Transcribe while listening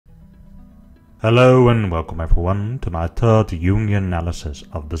Hello and welcome everyone to my third Jungian analysis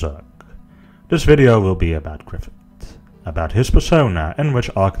of Berserk. This video will be about Griffith, about his persona and which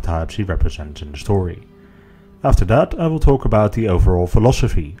archetypes he represents in the story. After that I will talk about the overall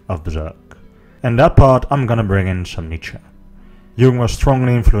philosophy of Berserk. In that part I'm gonna bring in some Nietzsche. Jung was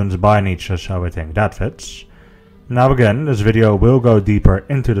strongly influenced by Nietzsche, so I think that fits. Now again, this video will go deeper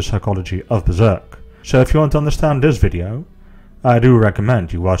into the psychology of Berserk, so if you want to understand this video, I do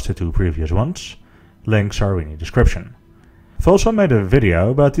recommend you watch the two previous ones. Links are in the description. I've also made a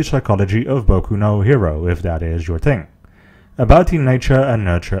video about the psychology of Boku no Hero, if that is your thing. About the nature and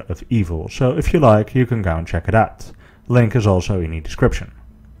nurture of evil, so if you like you can go and check it out. Link is also in the description.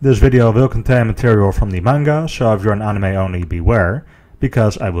 This video will contain material from the manga, so if you're an anime only beware,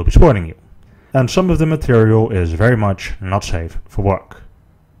 because I will be spoiling you. And some of the material is very much not safe for work.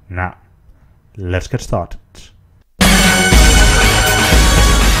 Now, let's get started.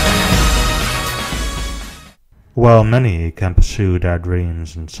 While many can pursue their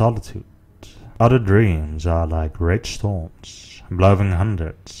dreams in solitude, other dreams are like great storms, blowing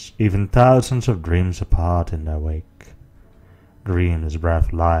hundreds, even thousands of dreams apart in their wake. Dreams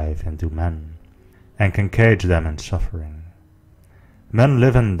breathe life into men, and can cage them in suffering. Men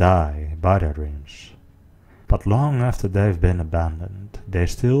live and die by their dreams, but long after they've been abandoned, they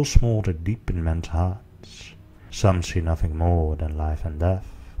still smolder deep in men's hearts. Some see nothing more than life and death.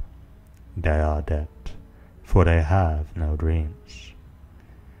 They are dead, for they have no dreams.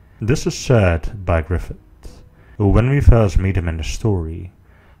 This is said by Griffith, who when we first meet him in the story,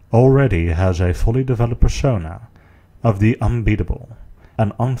 already has a fully developed persona of the unbeatable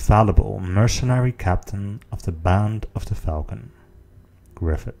and infallible mercenary captain of the Band of the Falcon.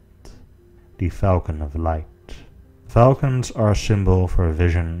 Griffith, the Falcon of Light. Falcons are a symbol for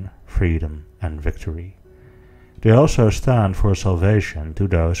vision, freedom and victory. They also stand for salvation to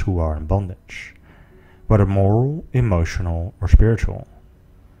those who are in bondage, whether moral, emotional or spiritual.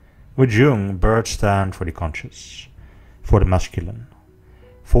 With Jung, birds stand for the conscious, for the masculine,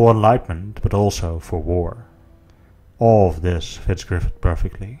 for enlightenment but also for war. All of this fits Griffith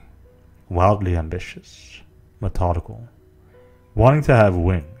perfectly. Wildly ambitious, methodical, wanting to have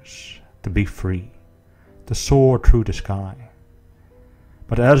wings, to be free, to soar through the sky.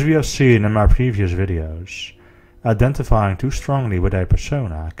 But as we have seen in my previous videos, identifying too strongly with a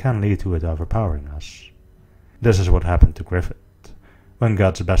persona can lead to it overpowering us. This is what happened to Griffith, when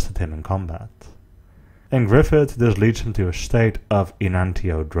gods bested him in combat. In Griffith, this leads him to a state of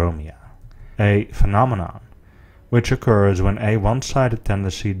Enantiodromia, a phenomenon which occurs when a one-sided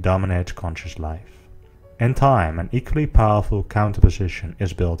tendency dominates conscious life. In time, an equally powerful counterposition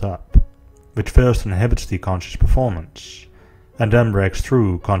is built up, which first inhibits the conscious performance, and then breaks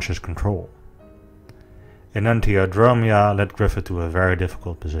through conscious control. Enantiodromia led Griffith to a very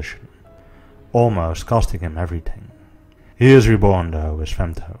difficult position, almost costing him everything. He is reborn though as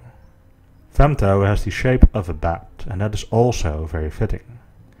Femto. Femto has the shape of a bat, and that is also very fitting.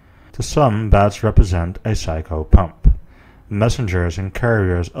 To some, bats represent a psycho pump, messengers and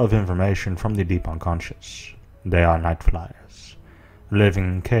carriers of information from the deep unconscious. They are night flyers, living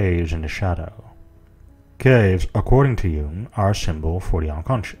in caves in the shadow. Caves, according to Jung, are a symbol for the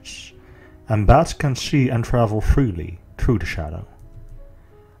unconscious, and bats can see and travel freely through the shadow.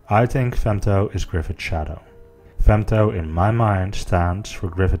 I think Femto is Griffith's shadow. Femto in my mind stands for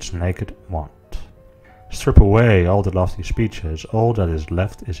Griffith's naked want. Strip away all the lofty speeches, all that is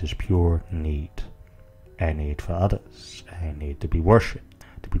left is his pure need. A need for others, a need to be worshipped,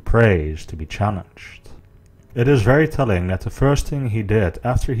 to be praised, to be challenged. It is very telling that the first thing he did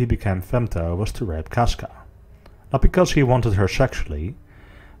after he became Femto was to rape Casca. Not because he wanted her sexually,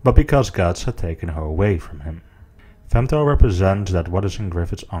 but because gods had taken her away from him. Femto represents that what is in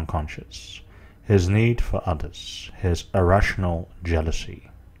Griffith's unconscious, his need for others, his irrational jealousy.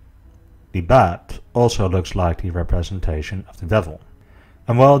 The bat also looks like the representation of the devil.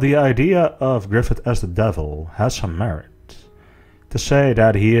 And while the idea of Griffith as the devil has some merit, to say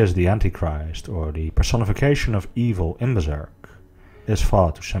that he is the Antichrist or the personification of evil in Berserk is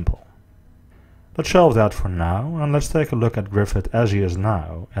far too simple. Let's shelve that for now and let's take a look at Griffith as he is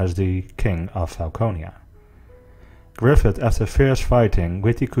now as the king of Falconia. Griffith, after fierce fighting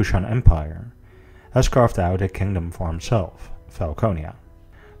with the Kushan Empire, has carved out a kingdom for himself, Falconia.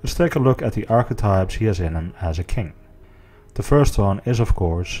 Let's take a look at the archetypes he has in him as a king. The first one is of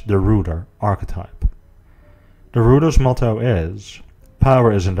course the ruler archetype. The ruler's motto is,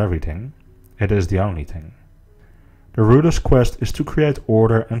 power isn't everything, it is the only thing. The ruler's quest is to create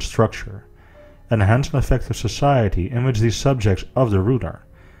order and structure, and hence an effective society in which the subjects of the ruler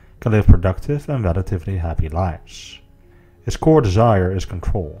can live productive and relatively happy lives. His core desire is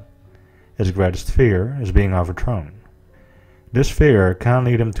control. His greatest fear is being overthrown. This fear can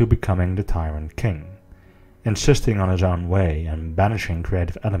lead him to becoming the tyrant king, insisting on his own way and banishing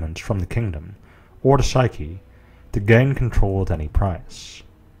creative elements from the kingdom or the psyche to gain control at any price.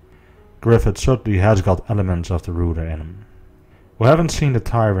 Griffith certainly has got elements of the ruler in him. We haven't seen the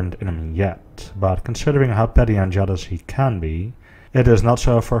tyrant in him yet, but considering how petty and jealous he can be, it is not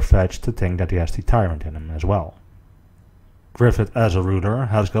so far-fetched to think that he has the tyrant in him as well. Griffith as a ruler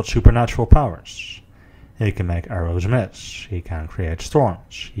has got supernatural powers. He can make arrows miss, he can create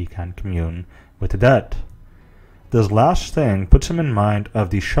storms, he can commune with the dead. This last thing puts him in mind of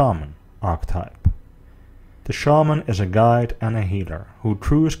the shaman archetype. The shaman is a guide and a healer who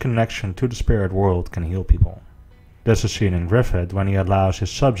through his connection to the spirit world can heal people. This is seen in Griffith when he allows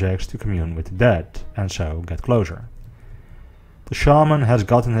his subjects to commune with the dead and so get closure. The shaman has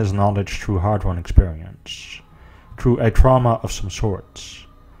gotten his knowledge through hard-won experience, through a trauma of some sorts.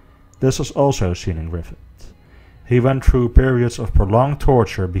 This is also seen in Griffith. He went through periods of prolonged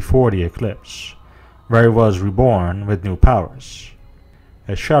torture before the Eclipse, where he was reborn with new powers.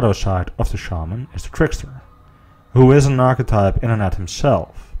 A shadow side of the shaman is the Trickster, who is an archetype in and at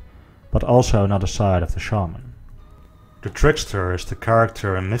himself, but also not a side of the shaman. The Trickster is the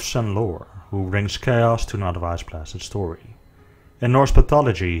character in myths and lore who brings chaos to an otherwise placid story. In Norse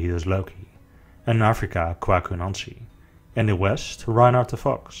mythology he is Loki, in Africa Kwaku-Nansi, in the West Reinhard the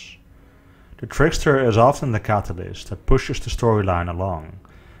Fox. The Trickster is often the catalyst that pushes the storyline along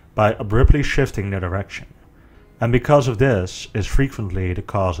by abruptly shifting the direction, and because of this is frequently the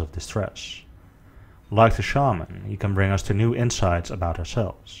cause of distress. Like the shaman, he can bring us to new insights about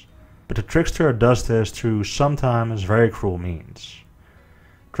ourselves, but the Trickster does this through sometimes very cruel means.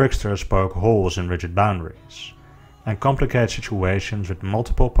 Tricksters poke holes in rigid boundaries, and complicate situations with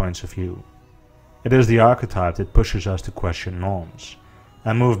multiple points of view. It is the archetype that pushes us to question norms,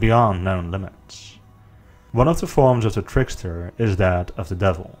 and move beyond known limits. One of the forms of the Trickster is that of the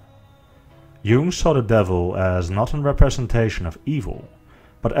devil. Jung saw the devil as not a representation of evil,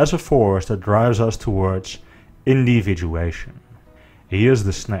 but as a force that drives us towards individuation. He is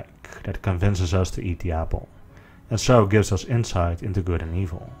the snake that convinces us to eat the apple, and so gives us insight into good and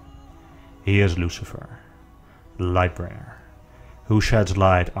evil. He is Lucifer, the Lightbringer, who sheds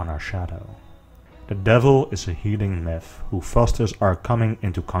light on our shadow. The devil is a healing myth who fosters our coming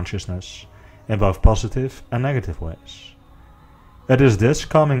into consciousness in both positive and negative ways. It is this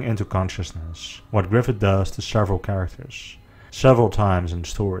coming into consciousness what Griffith does to several characters, several times in the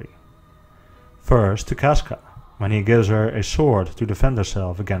story. First to Casca, when he gives her a sword to defend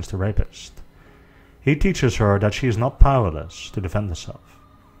herself against the rapist. He teaches her that she is not powerless to defend herself.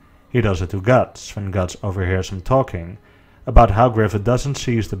 He does it to Guts when Guts overhears him talking about how Griffith doesn't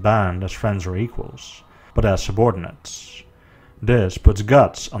seize the band as friends or equals, but as subordinates. This puts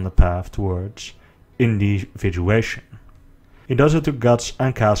Guts on the path towards individuation. He does it to Guts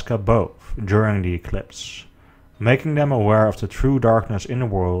and Casca both during the Eclipse, making them aware of the true darkness in the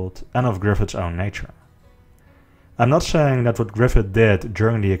world and of Griffith's own nature. I'm not saying that what Griffith did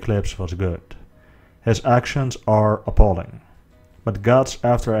during the Eclipse was good. His actions are appalling. But Guts,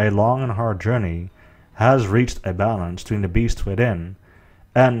 after a long and hard journey, has reached a balance between the beast within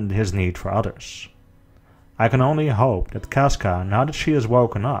and his need for others. I can only hope that Casca, now that she has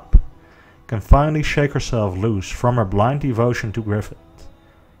woken up, can finally shake herself loose from her blind devotion to Griffith,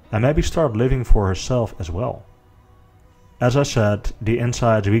 and maybe start living for herself as well. As I said, the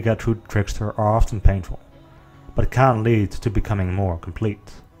insights we get through Trickster are often painful, but can lead to becoming more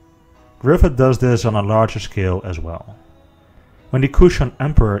complete. Griffith does this on a larger scale as well. When the Kushan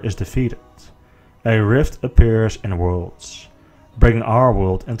Emperor is defeated, a rift appears in worlds, bringing our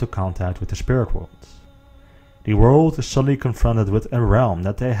world into contact with the spirit world. The world is suddenly confronted with a realm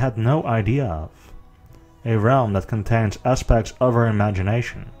that they had no idea of, a realm that contains aspects of our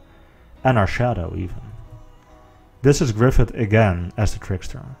imagination, and our shadow even. This is Griffith again as the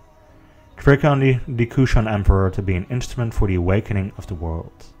Trickster, tricking the Kushan Emperor to be an instrument for the awakening of the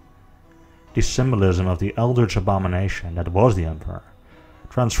world. The symbolism of the eldritch abomination that was the Emperor,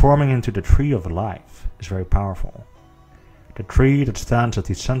 transforming into the Tree of Life, is very powerful. The tree that stands at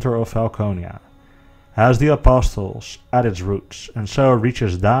the center of Falconia has the apostles at its roots, and so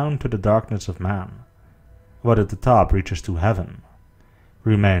reaches down to the darkness of man. What at the top reaches to heaven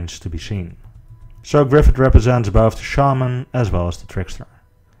remains to be seen. So Griffith represents both the shaman as well as the Trickster.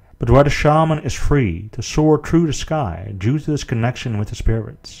 But where the shaman is free to soar through the sky due to his connection with the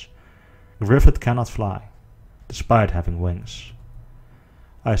spirits, Griffith cannot fly, despite having wings.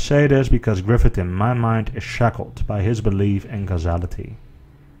 I say this because Griffith in my mind is shackled by his belief in causality.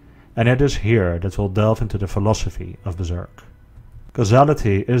 And it is here that we'll delve into the philosophy of Berserk.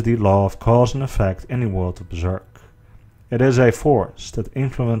 Causality is the law of cause and effect in the world of Berserk. It is a force that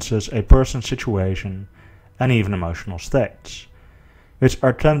influences a person's situation and even emotional states, which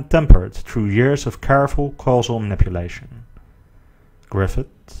are tempered through years of careful causal manipulation.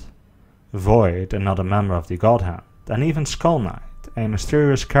 Griffith, Void, another member of the God Hand, and even Skull Knight, a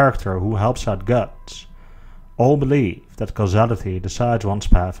mysterious character who helps out Guts, all believe that causality decides one's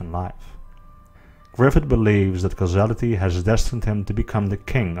path in life. Griffith believes that causality has destined him to become the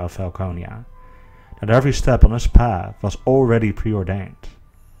king of Falconia, that every step on his path was already preordained.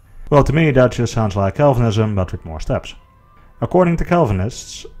 Well, to me that just sounds like Calvinism, but with more steps. According to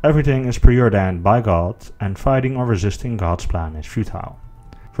Calvinists, everything is preordained by God, and fighting or resisting God's plan is futile.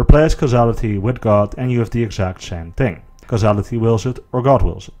 Replace causality with God and you have the exact same thing. Causality wills it or God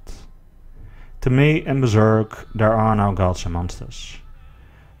wills it. To me, in Berserk, there are no gods and monsters.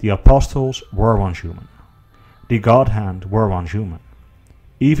 The apostles were once human. The God Hand were once human.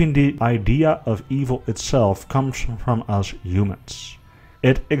 Even the idea of evil itself comes from us humans.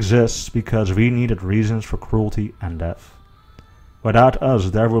 It exists because we needed reasons for cruelty and death. Without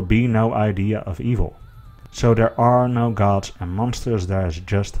us there will be no idea of evil. So there are no gods and monsters, there is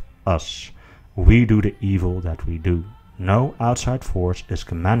just us. We do the evil that we do. No outside force is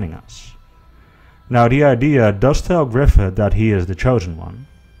commanding us. Now the idea does tell Griffith that he is the chosen one,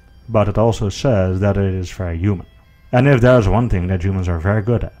 but it also says that it is very human. And if there is one thing that humans are very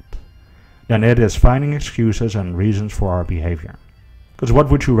good at, then it is finding excuses and reasons for our behavior. Because what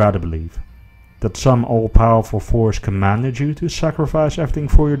would you rather believe? That some all-powerful force commanded you to sacrifice everything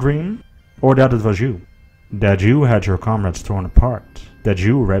for your dream? Or that it was you? That you had your comrades torn apart? That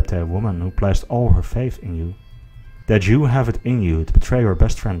you raped a woman who placed all her faith in you? That you have it in you to betray your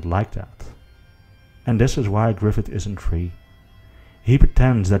best friend like that? And this is why Griffith isn't free. He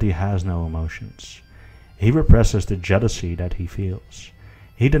pretends that he has no emotions. He represses the jealousy that he feels.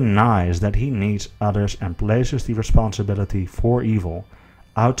 He denies that he needs others and places the responsibility for evil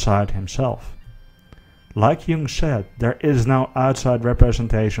outside himself. Like Jung said, there is no outside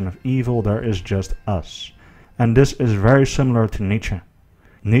representation of evil, there is just us. And this is very similar to Nietzsche.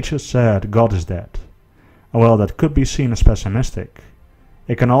 Nietzsche said God is dead. Well, that could be seen as pessimistic.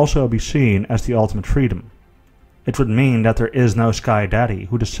 It can also be seen as the ultimate freedom. It would mean that there is no Sky Daddy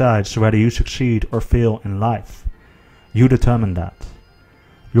who decides whether you succeed or fail in life. You determine that.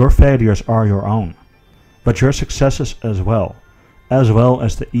 Your failures are your own, but your successes as well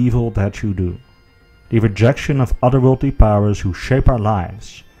as the evil that you do. The rejection of otherworldly powers who shape our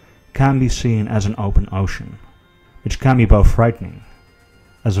lives can be seen as an open ocean, which can be both frightening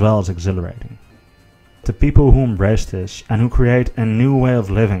as well as exhilarating. The people who embrace this and who create a new way of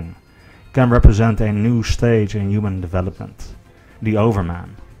living can represent a new stage in human development, the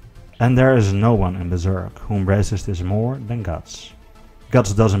Overman. And there is no one in Berserk who embraces this more than Guts.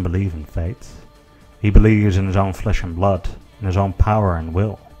 Guts doesn't believe in fate. He believes in his own flesh and blood, in his own power and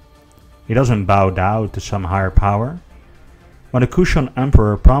will. He doesn't bow down to some higher power. When the Kushan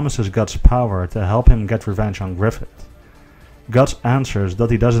Emperor promises Guts power to help him get revenge on Griffith, Guts answers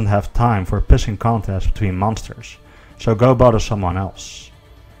that he doesn't have time for a pissing contest between monsters, so go bother someone else.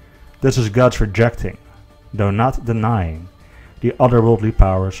 This is Guts rejecting, though not denying, the otherworldly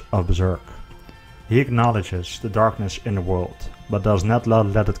powers of Berserk. He acknowledges the darkness in the world, but does not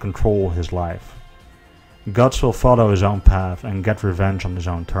let it control his life. Guts will follow his own path and get revenge on his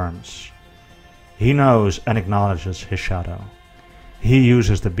own terms. He knows and acknowledges his shadow. He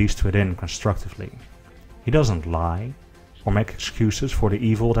uses the beast within constructively. He doesn't lie or make excuses for the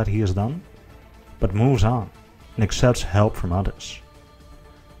evil that he has done, but moves on and accepts help from others.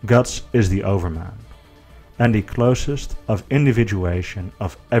 Guts is the Overman, and the closest of individuation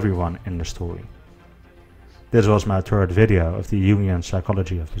of everyone in the story. This was my third video of the Jungian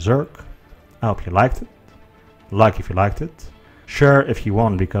psychology of Berserk. I hope you liked it. Like if you liked it. Share if you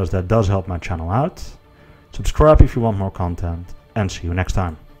want, because that does help my channel out. Subscribe if you want more content, and see you next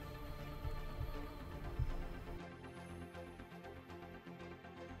time.